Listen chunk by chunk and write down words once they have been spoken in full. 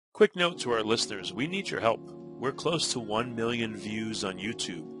Quick note to our listeners, we need your help. We're close to 1 million views on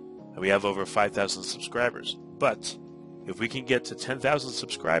YouTube, and we have over 5,000 subscribers. But if we can get to 10,000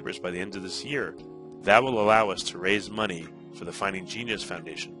 subscribers by the end of this year, that will allow us to raise money for the Finding Genius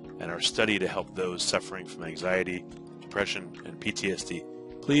Foundation and our study to help those suffering from anxiety, depression, and PTSD.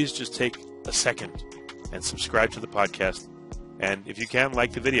 Please just take a second and subscribe to the podcast. And if you can,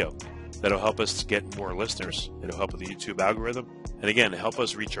 like the video. That'll help us get more listeners. It'll help with the YouTube algorithm. And again, help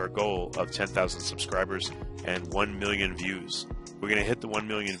us reach our goal of 10,000 subscribers and 1 million views. We're going to hit the 1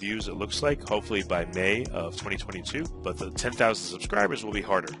 million views, it looks like, hopefully by May of 2022. But the 10,000 subscribers will be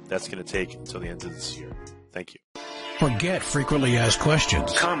harder. That's going to take until the end of this year. Thank you. Forget frequently asked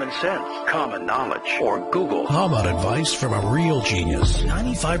questions. Common sense, common knowledge, or Google. How about advice from a real genius?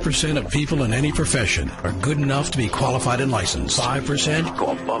 95% of people in any profession are good enough to be qualified and licensed. 5%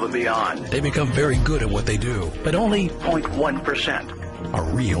 go above and beyond. They become very good at what they do. But only 0.1% are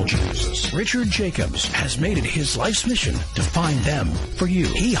real geniuses. Richard Jacobs has made it his life's mission to find them for you.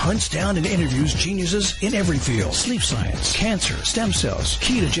 He hunts down and interviews geniuses in every field: sleep science, cancer, stem cells,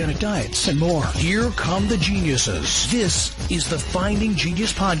 ketogenic diets, and more. Here come the geniuses. This is the Finding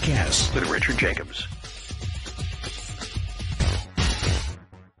Genius Podcast with Richard Jacobs.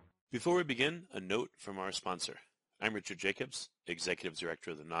 Before we begin, a note from our sponsor. I'm Richard Jacobs, Executive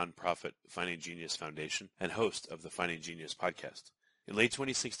Director of the nonprofit Finding Genius Foundation and host of the Finding Genius Podcast. In late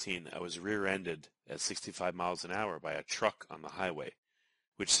 2016, I was rear-ended at 65 miles an hour by a truck on the highway,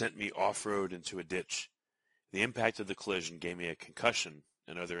 which sent me off-road into a ditch. The impact of the collision gave me a concussion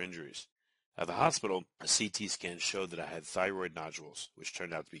and other injuries. At the hospital, a CT scan showed that I had thyroid nodules, which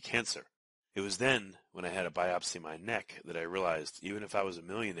turned out to be cancer. It was then, when I had a biopsy of my neck, that I realized even if I was a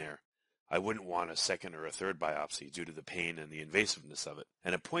millionaire, I wouldn't want a second or a third biopsy due to the pain and the invasiveness of it.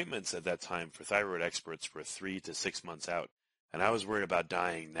 And appointments at that time for thyroid experts were 3 to 6 months out. And I was worried about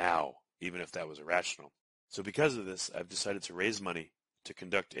dying now, even if that was irrational. So because of this, I've decided to raise money to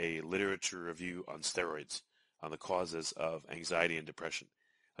conduct a literature review on steroids, on the causes of anxiety and depression,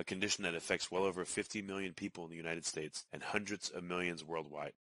 a condition that affects well over 50 million people in the United States and hundreds of millions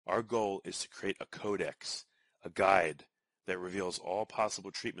worldwide. Our goal is to create a codex, a guide that reveals all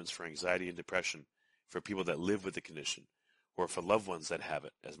possible treatments for anxiety and depression for people that live with the condition, or for loved ones that have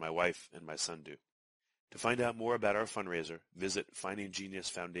it, as my wife and my son do. To find out more about our fundraiser, visit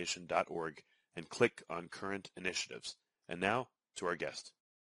findinggeniusfoundation.org and click on Current Initiatives. And now, to our guest.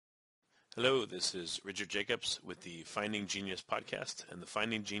 Hello, this is Richard Jacobs with the Finding Genius Podcast and the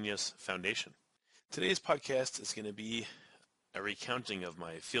Finding Genius Foundation. Today's podcast is going to be a recounting of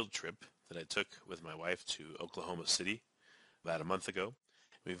my field trip that I took with my wife to Oklahoma City about a month ago.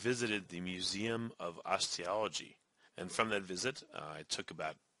 We visited the Museum of Osteology, and from that visit, I took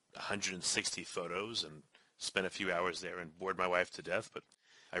about 160 photos and spent a few hours there and bored my wife to death, but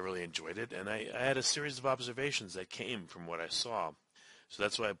I really enjoyed it, and I had a series of observations that came from what I saw. So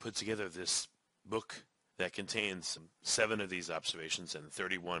that's why I put together this book that contains 7 of these observations and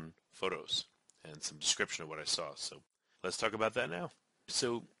 31 photos and some description of what I saw. So let's talk about that now.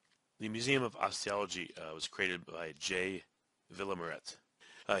 So the Museum of Osteology was created by J. Villameret.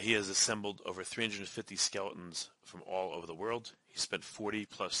 He has assembled over 350 skeletons from all over the world. He spent 40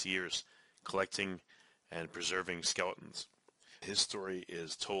 plus years collecting and preserving skeletons. His story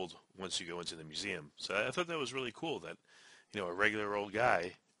is told once you go into the museum. So I thought that was really cool that, a regular old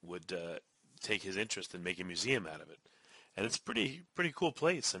guy would take his interest and make a museum out of it. And it's pretty cool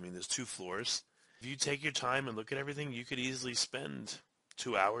place. I mean, there's 2 floors. If you take your time and look at everything, you could easily spend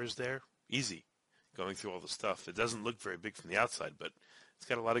 2 hours there, easy, going through all the stuff. It doesn't look very big from the outside, but it's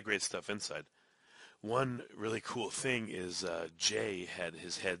got a lot of great stuff inside. One really cool thing is Jay had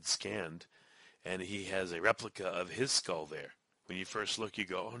his head scanned, and he has a replica of his skull there. When you first look, you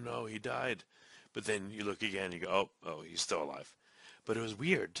go, oh no, he died. But then you look again, and you go, oh, he's still alive. But it was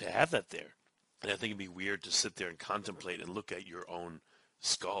weird to have that there. And I think it'd be weird to sit there and contemplate and look at your own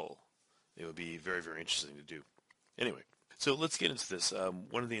skull. It would be very, very interesting to do. Anyway, so let's get into this.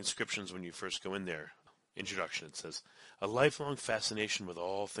 One of the inscriptions when you first go in there, introduction, it says, a lifelong fascination with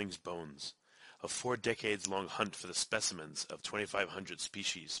all things bones, a 4 decades-long hunt for the specimens of 2,500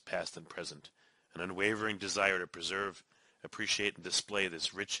 species, past and present, an unwavering desire to preserve, appreciate, and display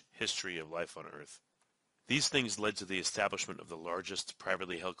this rich history of life on Earth. These things led to the establishment of the largest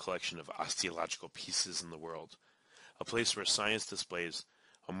privately held collection of osteological pieces in the world, a place where science displays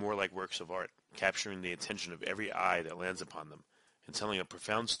are more like works of art, capturing the attention of every eye that lands upon them, and telling a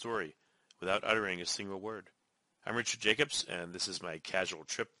profound story without uttering a single word. I'm Richard Jacobs, and this is my casual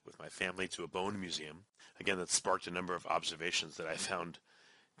trip with my family to a bone museum. Again, that sparked a number of observations that I found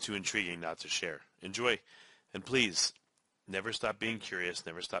too intriguing not to share. Enjoy, and please, Never stop being curious,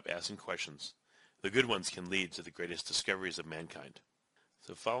 never stop asking questions. The good ones can lead to the greatest discoveries of mankind.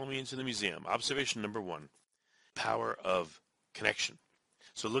 So follow me into the museum. Observation number 1, power of connection.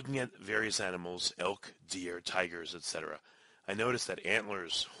 So looking at various animals, elk, deer, tigers, etc., I noticed that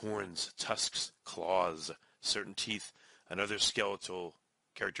antlers, horns, tusks, claws, certain teeth, and other skeletal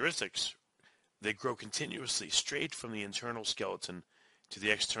characteristics, they grow continuously straight from the internal skeleton to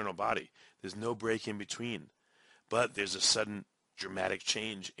the external body. There's no break in between. But there's a sudden dramatic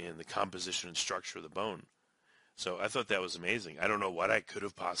change in the composition and structure of the bone. So I thought that was amazing. I don't know what I could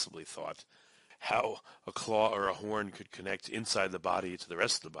have possibly thought, how a claw or a horn could connect inside the body to the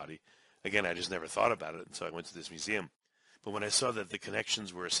rest of the body. Again, I just never thought about it until I went to this museum. But when I saw that the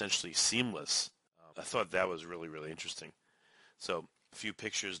connections were essentially seamless, I thought that was really, really interesting. So a few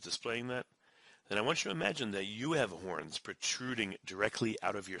pictures displaying that. Then I want you to imagine that you have horns protruding directly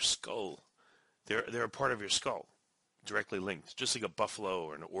out of your skull. They're a part of your skull, directly linked, just like a buffalo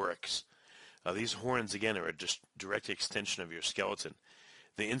or an oryx. These horns, again, are a direct extension of your skeleton.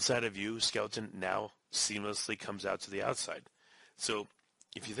 The inside of you, skeleton, now seamlessly comes out to the outside. So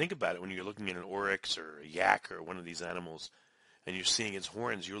if you think about it, when you're looking at an oryx or a yak or one of these animals, and you're seeing its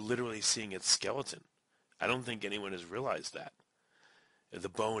horns, you're literally seeing its skeleton. I don't think anyone has realized that. The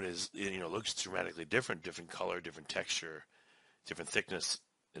bone looks dramatically different color, different texture, different thickness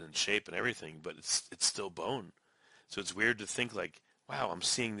and shape and everything, but it's still bone. So it's weird to think like, wow, I'm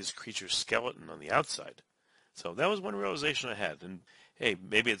seeing this creature's skeleton on the outside. So that was one realization I had. And hey,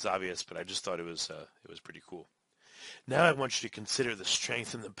 maybe it's obvious, but I just thought it was pretty cool. Now I want you to consider the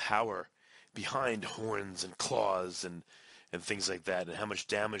strength and the power behind horns and claws and things like that, and how much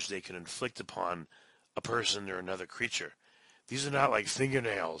damage they can inflict upon a person or another creature. These are not like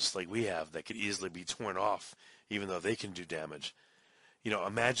fingernails like we have that could easily be torn off, even though they can do damage.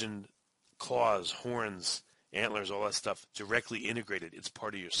 Imagine claws, horns, antlers, all that stuff directly integrated. It's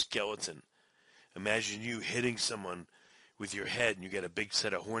part of your skeleton. Imagine you hitting someone with your head and you get a big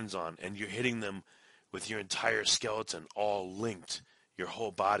set of horns on, and you're hitting them with your entire skeleton all linked, your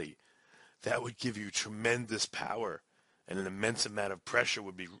whole body. That would give you tremendous power, and an immense amount of pressure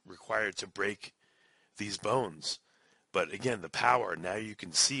would be required to break these bones. But again, the power, now you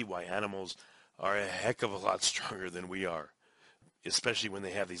can see why animals are a heck of a lot stronger than we are, especially when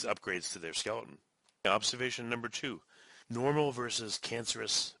they have these upgrades to their skeleton. Observation number 2, normal versus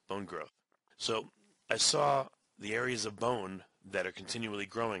cancerous bone growth. So I saw the areas of bone that are continually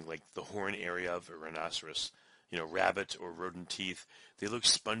growing, like the horn area of a rhinoceros, rabbit or rodent teeth. They look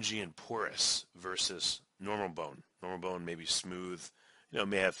spongy and porous versus normal bone. Normal bone may be smooth,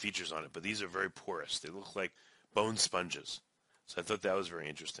 may have features on it, but these are very porous. They look like bone sponges. So I thought that was very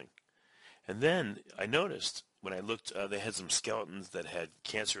interesting. And then I noticed when I looked, they had some skeletons that had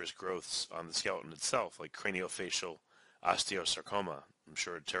cancerous growths on the skeleton itself, like craniofacial osteosarcoma. I'm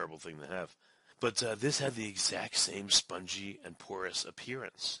sure a terrible thing to have. But this had the exact same spongy and porous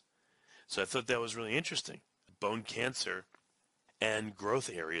appearance. So I thought that was really interesting. Bone cancer and growth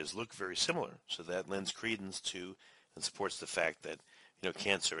areas look very similar. So that lends credence to and supports the fact that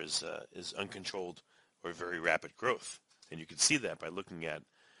cancer is uncontrolled or very rapid growth. And you can see that by looking at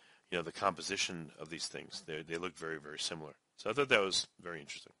the composition of these things. They look very, very similar. So I thought that was very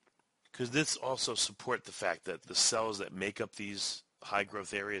interesting. Because this also support the fact that the cells that make up these high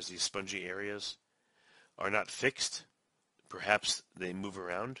growth areas, these spongy areas, are not fixed. Perhaps they move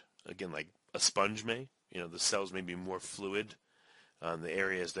around, again, like a sponge may. The cells may be more fluid on the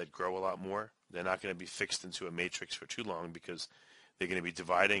areas that grow a lot more. They're not going to be fixed into a matrix for too long because they're going to be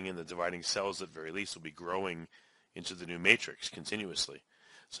dividing, and the dividing cells at very least will be growing into the new matrix continuously.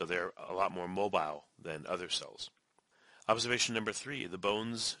 So they're a lot more mobile than other cells. Observation number 3, the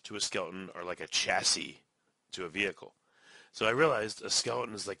bones to a skeleton are like a chassis to a vehicle. So I realized a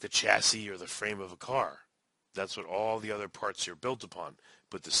skeleton is like the chassis or the frame of a car. That's what all the other parts are built upon.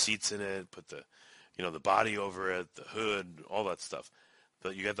 Put the seats in it, put the body over it, the hood, all that stuff.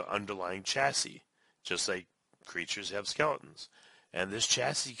 But you got the underlying chassis, just like creatures have skeletons. And this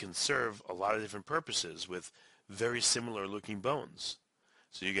chassis can serve a lot of different purposes with very similar looking bones.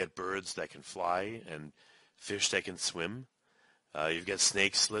 So you get birds that can fly and fish that can swim. You've got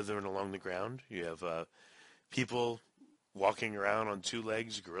snakes slithering along the ground. You have people walking around on 2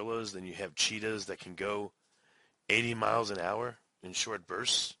 legs, gorillas. Then you have cheetahs that can go 80 miles an hour in short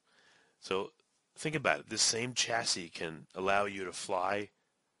bursts. So think about it. This same chassis can allow you to fly,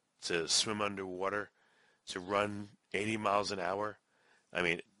 to swim underwater, to run 80 miles an hour.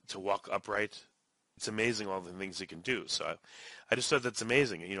 To walk upright. It's amazing all the things it can do. So I just thought that's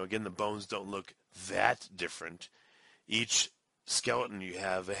amazing. Again, the bones don't look that different. Each skeleton, you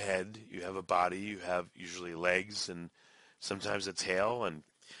have a head, you have a body, you have usually legs and sometimes a tail, and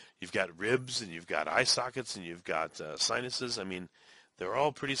you've got ribs, and you've got eye sockets, and you've got sinuses. I mean, they're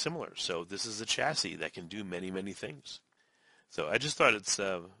all pretty similar. So this is a chassis that can do many, many things. So I just thought it's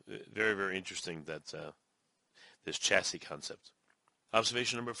very, very interesting that this chassis concept.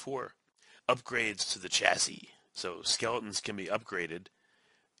 Observation number 4, upgrades to the chassis. So skeletons can be upgraded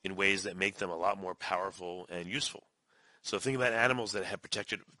in ways that make them a lot more powerful and useful. So think about animals that have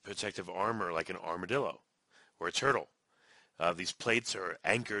protective armor, like an armadillo or a turtle. These plates are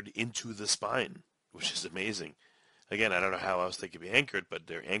anchored into the spine, which is amazing. Again, I don't know how else they could be anchored, but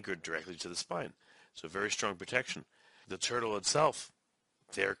they're anchored directly to the spine. So very strong protection. The turtle itself,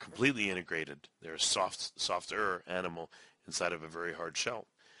 they're completely integrated. They're a softer animal inside of a very hard shell.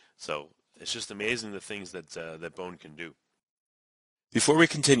 So it's just amazing the things that bone can do. Before we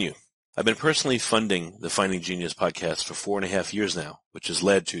continue, I've been personally funding the Finding Genius podcast for 4.5 years now, which has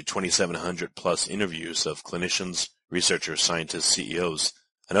led to 2,700 plus interviews of clinicians, researchers, scientists, CEOs,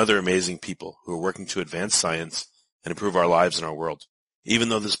 and other amazing people who are working to advance science and improve our lives and our world. Even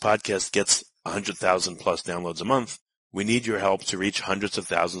though this podcast gets 100,000 plus downloads a month, we need your help to reach hundreds of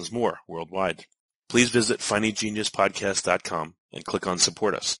thousands more worldwide. Please visit findinggeniuspodcast.com and click on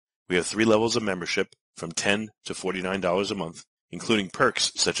Support Us. We have 3 levels of membership from $10 to $49 a month, including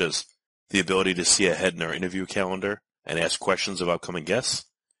perks such as the ability to see ahead in our interview calendar and ask questions of upcoming guests,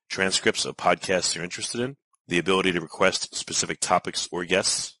 transcripts of podcasts you're interested in, the ability to request specific topics or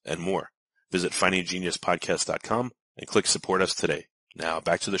guests, and more. Visit findinggeniuspodcast.com and click Support Us today. Now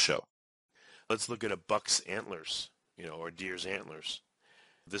back to the show. Let's look at a buck's antlers, or deer's antlers.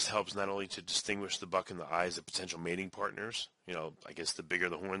 This helps not only to distinguish the buck in the eyes of potential mating partners. I guess the bigger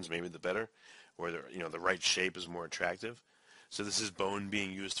the horns, maybe the better, or the right shape is more attractive. So this is bone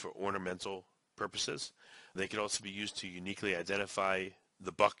being used for ornamental purposes. They could also be used to uniquely identify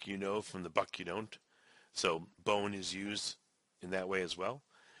the buck you know from the buck you don't. So bone is used in that way as well.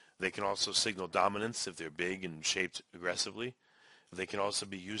 They can also signal dominance if they're big and shaped aggressively. They can also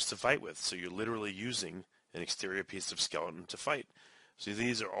be used to fight with. So you're literally using an exterior piece of skeleton to fight. So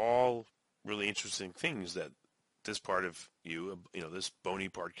these are all really interesting things that this part of you, this bony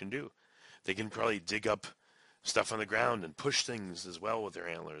part can do. They can probably dig up stuff on the ground and push things as well with their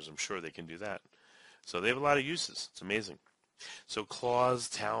antlers. I'm sure they can do that. So they have a lot of uses. It's amazing. So claws,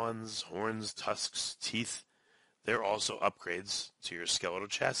 talons, horns, tusks, teeth, they're also upgrades to your skeletal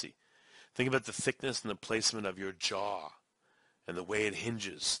chassis. Think about the thickness and the placement of your jaw and the way it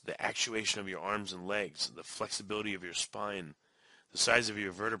hinges, the actuation of your arms and legs, the flexibility of your spine, the size of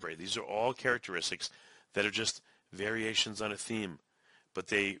your vertebrae. These are all characteristics that are just variations on a theme, but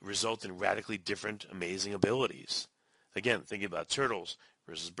they result in radically different, amazing abilities. Again, thinking about turtles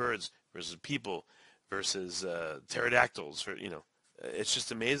versus birds versus people versus pterodactyls. It's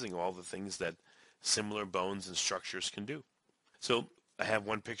just amazing all the things that similar bones and structures can do. So I have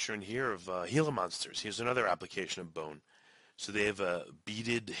one picture in here of Gila monsters. Here's another application of bone. So they have a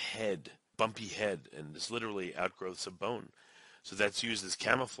beaded head, bumpy head, and it's literally outgrowths of bone. So that's used as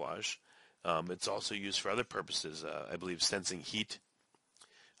camouflage. It's also used for other purposes, I believe sensing heat,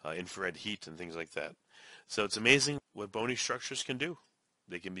 infrared heat, and things like that. So it's amazing what bony structures can do.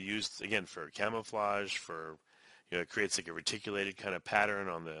 They can be used, again, for camouflage, it creates like a reticulated kind of pattern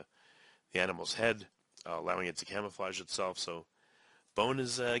on the animal's head, allowing it to camouflage itself. So bone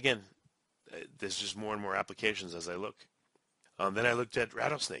is, again, there's just more and more applications as I look. Then I looked at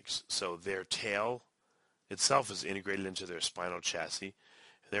rattlesnakes. So their tail itself is integrated into their spinal chassis.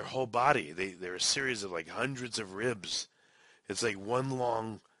 Their whole body, they're a series of like hundreds of ribs. It's like one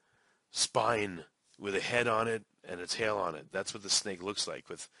long spine with a head on it and a tail on it. That's what the snake looks like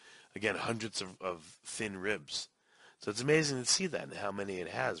with, again, hundreds of thin ribs. So it's amazing to see that and how many it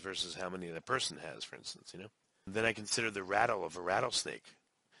has versus how many the person has, for instance, And then I consider the rattle of a rattlesnake.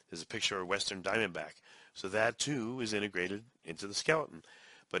 There's a picture of a western diamondback. So that, too, is integrated into the skeleton.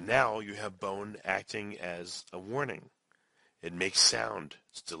 But now you have bone acting as a warning. It makes sound.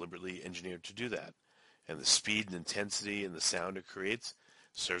 It's deliberately engineered to do that. And the speed and intensity and the sound it creates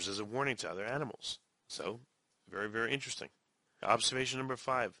serves as a warning to other animals. So, very, very interesting. Observation number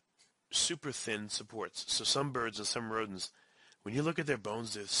 5, super thin supports. So some birds and some rodents, when you look at their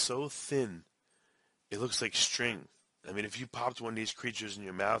bones, they're so thin, it looks like string. I mean, if you popped one of these creatures in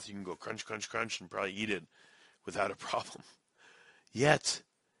your mouth, you can go crunch, crunch, crunch, and probably eat it without a problem. Yet,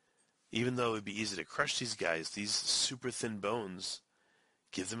 even though it would be easy to crush these guys, these super thin bones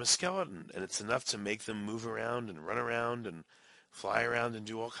give them a skeleton, and it's enough to make them move around and run around and fly around and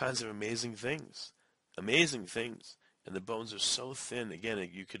do all kinds of amazing things. Amazing things. And the bones are so thin. Again,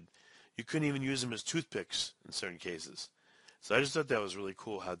 you couldn't even use them as toothpicks in certain cases. So I just thought that was really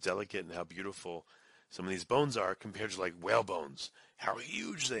cool how delicate and how beautiful some of these bones are compared to like whale bones, how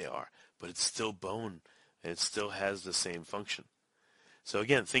huge they are, but it's still bone and it still has the same function. So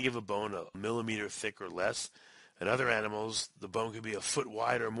again, think of a bone a millimeter thick or less. In other animals, the bone could be a foot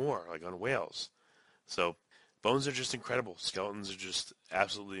wide or more, like on whales. So bones are just incredible. Skeletons are just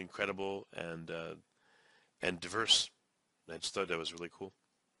absolutely incredible and diverse. I just thought that was really cool.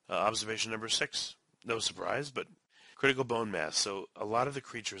 Observation number 6. No surprise, but critical bone mass. So a lot of the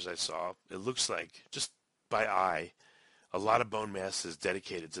creatures I saw, it looks like, just by eye, a lot of bone mass is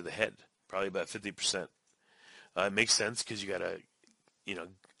dedicated to the head, probably about 50%. It makes sense because you got to,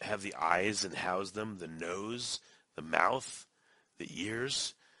 have the eyes and house them, the nose, the mouth, the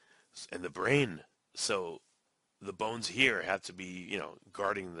ears, and the brain. So the bones here have to be,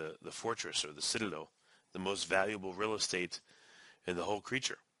 guarding the fortress or the citadel, the most valuable real estate in the whole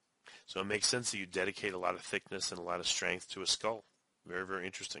creature. So it makes sense that you dedicate a lot of thickness and a lot of strength to a skull. Very, very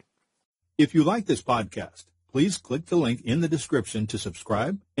interesting. If you like this podcast, please click the link in the description to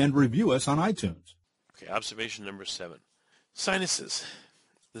subscribe and review us on iTunes. Okay, observation number 7. Sinuses.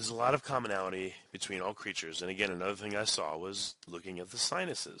 There's a lot of commonality between all creatures. And again, another thing I saw was looking at the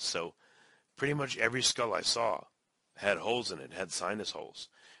sinuses. So pretty much every skull I saw had holes in it, had sinus holes.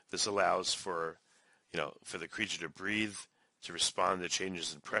 This allows for, for the creature to breathe, to respond to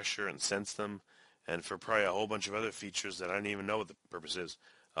changes in pressure and sense them, and for probably a whole bunch of other features that I don't even know what the purpose is.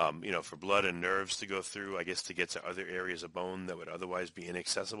 For blood and nerves to go through, I guess to get to other areas of bone that would otherwise be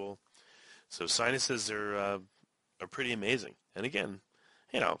inaccessible. So sinuses are pretty amazing. And again,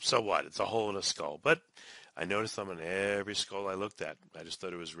 so what? It's a hole in a skull. But I noticed them in every skull I looked at. I just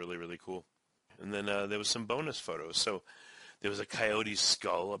thought it was really, really cool. And then there was some bonus photos. So there was a coyote's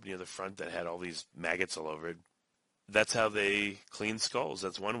skull up near the front that had all these maggots all over it. That's how they clean skulls.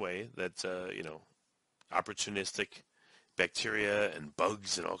 That's one way that, opportunistic bacteria and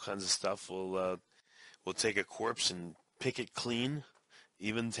bugs and all kinds of stuff will take a corpse and pick it clean,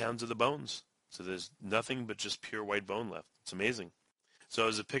 even down to the bones. So there's nothing but just pure white bone left. It's amazing. So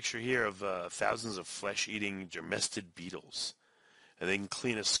there's a picture here of thousands of flesh-eating dermestid beetles. And they can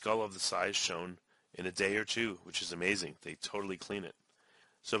clean a skull of the size shown in a day or two, which is amazing. They totally clean it.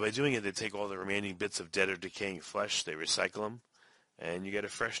 So by doing it, they take all the remaining bits of dead or decaying flesh, they recycle them, and you get a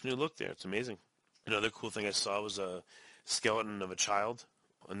fresh new look there. It's amazing. Another cool thing I saw was a skeleton of a child,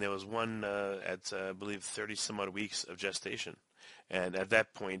 and there was one at, I believe, 30 some odd weeks of gestation. And at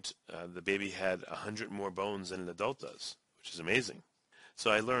that point, the baby had 100 more bones than an adult does, which is amazing. So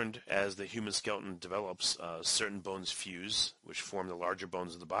I learned as the human skeleton develops, certain bones fuse, which form the larger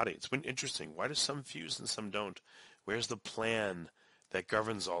bones of the body. It's been interesting. Why do some fuse and some don't? Where's the plan that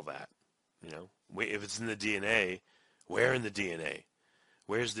governs all that? If it's in the DNA, where in the DNA?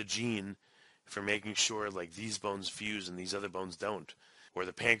 Where's the gene for making sure like these bones fuse and these other bones don't? Or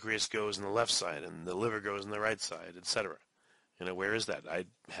the pancreas goes on the left side and the liver goes on the right side, etc. Where is that? I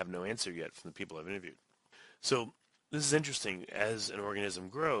have no answer yet from the people I've interviewed. So this is interesting. As an organism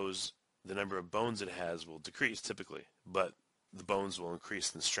grows, the number of bones it has will decrease typically, but the bones will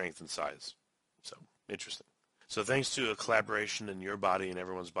increase in strength and size. So interesting. So thanks to a collaboration in your body and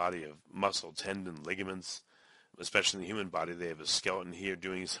everyone's body of muscle, tendon, ligaments, especially in the human body, they have a skeleton here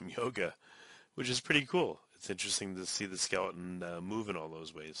doing some yoga, which is pretty cool. It's interesting to see the skeleton move in all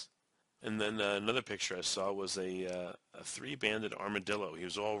those ways. And then another picture I saw was a 3-banded armadillo. He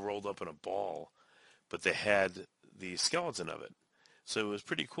was all rolled up in a ball, but they had the skeleton of it. So it was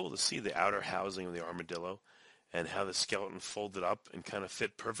pretty cool to see the outer housing of the armadillo and how the skeleton folded up and kind of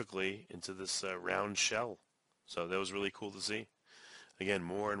fit perfectly into this round shell. So that was really cool to see. Again,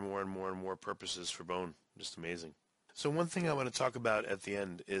 more and more and more and more purposes for bone. Just amazing. So one thing I want to talk about at the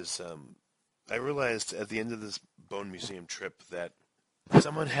end is I realized at the end of this bone museum trip that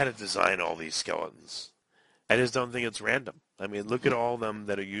someone had to design all these skeletons. I just don't think it's random. I mean, look at all of them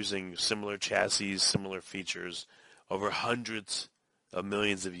that are using similar chassis, similar features over hundreds of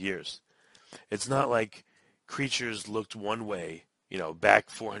millions of years. It's not like creatures looked one way. Back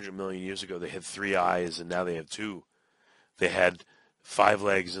 400 million years ago, they had 3 eyes, and now they have 2. They had 5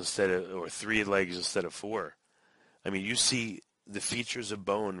 legs or 3 legs instead of 4. I mean, you see the features of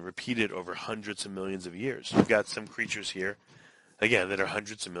bone repeated over hundreds of millions of years. You've got some creatures here, again, that are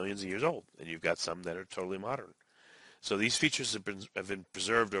hundreds of millions of years old, and you've got some that are totally modern. So these features have been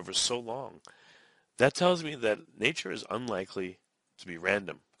preserved over so long. That tells me that nature is unlikely to be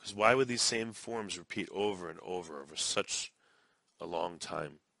random, because why would these same forms repeat over and over such a long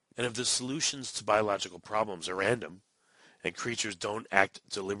time? And if the solutions to biological problems are random, and creatures don't act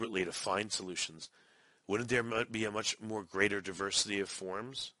deliberately to find solutions, wouldn't there be a much more greater diversity of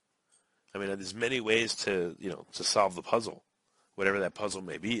forms? I mean, there's many ways to solve the puzzle, whatever that puzzle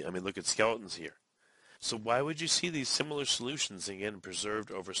may be. I mean, look at skeletons here. So why would you see these similar solutions again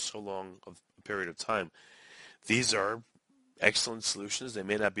preserved over so long of a period of time? These are excellent solutions. They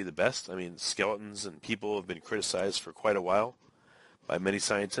may not be the best. I mean, skeletons and people have been criticized for quite a while by many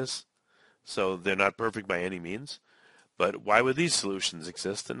scientists, so they're not perfect by any means. But why would these solutions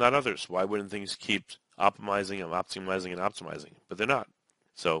exist and not others? Why wouldn't things keep optimizing and optimizing and optimizing? But they're not.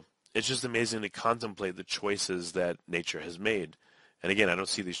 So it's just amazing to contemplate the choices that nature has made. And again, I don't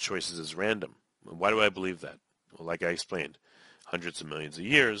see these choices as random. Why do I believe that? Well, like I explained, hundreds of millions of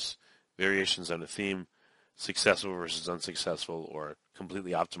years, variations on a theme, successful versus unsuccessful, or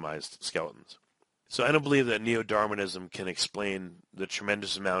completely optimized skeletons. So I don't believe that neo-Darwinism can explain the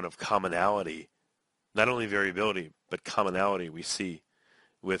tremendous amount of commonality, not only variability, but commonality we see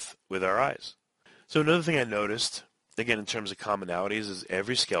with our eyes. So another thing I noticed, again in terms of commonalities, is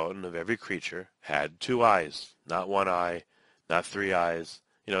every skeleton of every creature had 2 eyes, not 1 eye, not 3 eyes.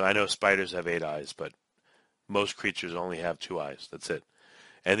 I know spiders have 8 eyes, but most creatures only have 2 eyes. That's it.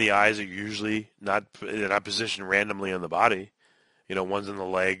 And the eyes are usually they're not positioned randomly on the body. One's in the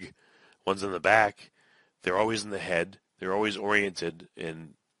leg, one's in the back. They're always in the head. They're always oriented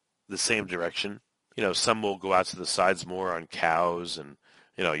in the same direction. Some will go out to the sides more on cows, and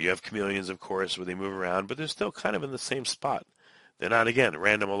you have chameleons, of course, where they move around, but they're still kind of in the same spot. They're not, again,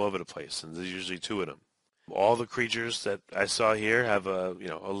 random all over the place, and there's usually 2 of them. All the creatures that I saw here have a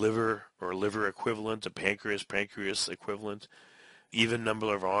liver or liver equivalent, a pancreas equivalent, even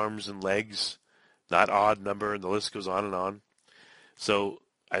number of arms and legs, not odd number, and the list goes on and on. So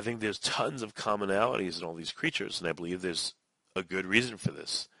I think there's tons of commonalities in all these creatures, and I believe there's a good reason for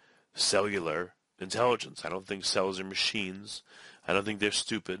this. Cellular intelligence. I don't think cells are machines. I don't think they're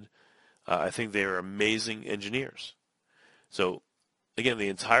stupid. I think they are amazing engineers. So, again, the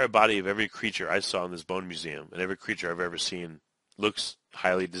entire body of every creature I saw in this bone museum, and every creature I've ever seen, looks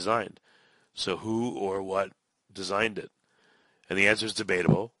highly designed. So who or what designed it? And the answer is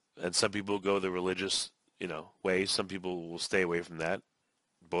debatable. And some people go the religious, way. Some people will stay away from that.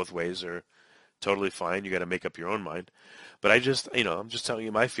 Both ways are totally fine. You got to make up your own mind. But I'm just telling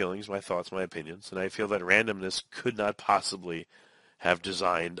you my feelings, my thoughts, my opinions. And I feel that randomness could not possibly have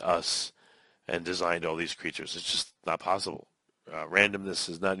designed us and designed all these creatures. It's just not possible. Randomness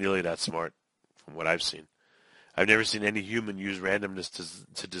is not nearly that smart from what I've seen. I've never seen any human use randomness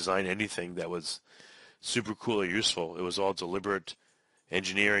to design anything that was super cool or useful. It was all deliberate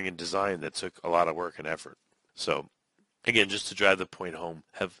engineering and design that took a lot of work and effort. So, again, just to drive the point home,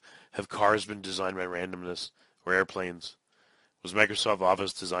 have cars been designed by randomness, or airplanes? Was Microsoft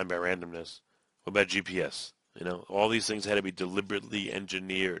Office designed by randomness? What about GPS? All these things had to be deliberately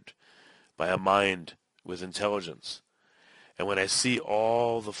engineered by a mind with intelligence. And when I see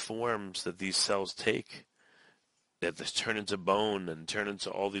all the forms that these cells take, that they turn into bone and turn into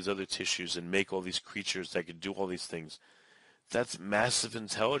all these other tissues and make all these creatures that could do all these things, that's massive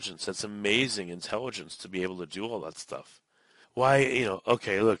intelligence. That's amazing intelligence to be able to do all that stuff. Why,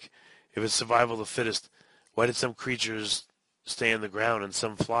 okay, look, if it's survival of the fittest, why did some creatures stay on the ground and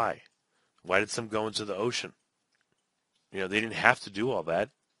some fly? Why did some go into the ocean? They didn't have to do all that,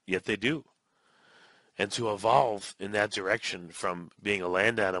 yet they do. And to evolve in that direction from being a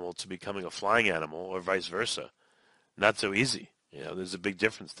land animal to becoming a flying animal or vice versa, not so easy. There's a big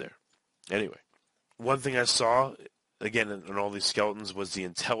difference there. Anyway, one thing I saw, again, in all these skeletons was the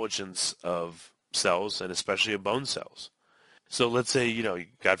intelligence of cells, and especially of bone cells. So let's say,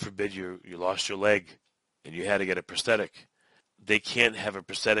 God forbid you lost your leg and you had to get a prosthetic. They can't have a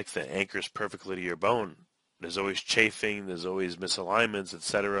prosthetic that anchors perfectly to your bone. There's always chafing, there's always misalignments,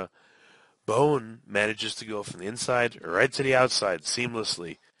 etc. Bone manages to go from the inside right to the outside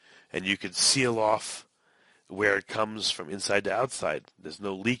seamlessly, and you can seal off where it comes from inside to outside. There's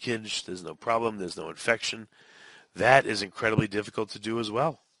no leakage, there's no problem, there's no infection. That is incredibly difficult to do as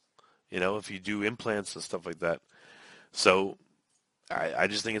well, if you do implants and stuff like that. So I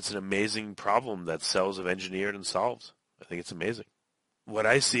just think it's an amazing problem that cells have engineered and solved. I think it's amazing. What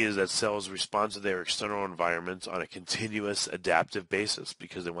I see is that cells respond to their external environment on a continuous adaptive basis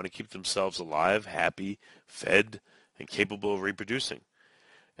because they want to keep themselves alive, happy, fed, and capable of reproducing.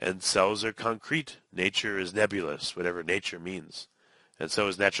 And cells are concrete. Nature is nebulous, whatever nature means. And so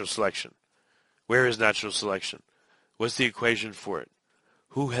is natural selection. Where is natural selection? What's the equation for it?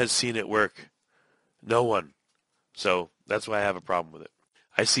 Who has seen it work? No one. So that's why I have a problem with it.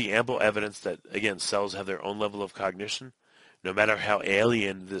 I see ample evidence that, again, cells have their own level of cognition. No matter how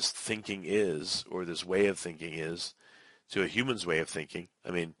alien this thinking is, or this way of thinking is, to a human's way of thinking. I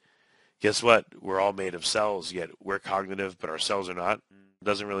mean, guess what? We're all made of cells, yet we're cognitive, but our cells are not. It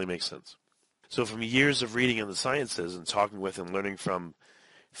doesn't really make sense. So from years of reading in the sciences and talking with and learning from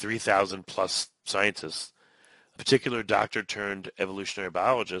 3,000 plus scientists. A particular doctor turned evolutionary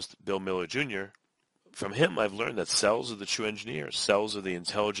biologist, Bill Miller Jr., from him I've learned that cells are the true engineers. Cells are the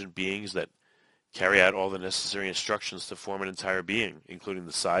intelligent beings that carry out all the necessary instructions to form an entire being, including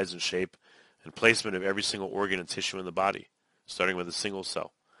the size and shape and placement of every single organ and tissue in the body, starting with a single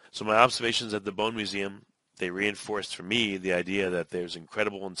cell. So my observations at the Bone Museum, they reinforced for me the idea that there's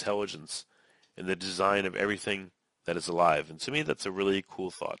incredible intelligence in the design of everything that is alive. And to me, that's a really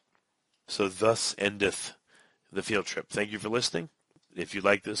cool thought. So thus endeth the field trip. Thank you for listening. If you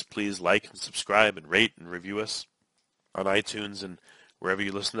like this, please like and subscribe and rate and review us on iTunes and wherever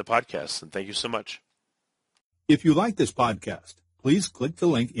you listen to podcasts. And thank you so much. If you like this podcast, please click the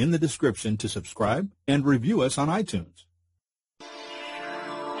link in the description to subscribe and review us on iTunes.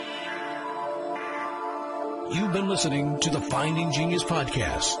 You've been listening to the Finding Genius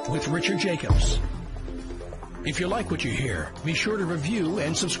podcast with Richard Jacobs. If you like what you hear, be sure to review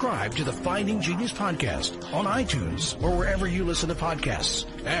and subscribe to the Finding Genius podcast on iTunes or wherever you listen to podcasts.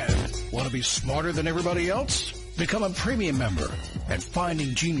 And want to be smarter than everybody else? Become a premium member at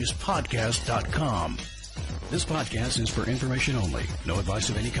findinggeniuspodcast.com. This podcast is for information only. No advice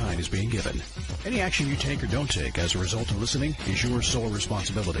of any kind is being given. Any action you take or don't take as a result of listening is your sole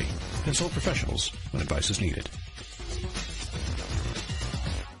responsibility. Consult professionals when advice is needed.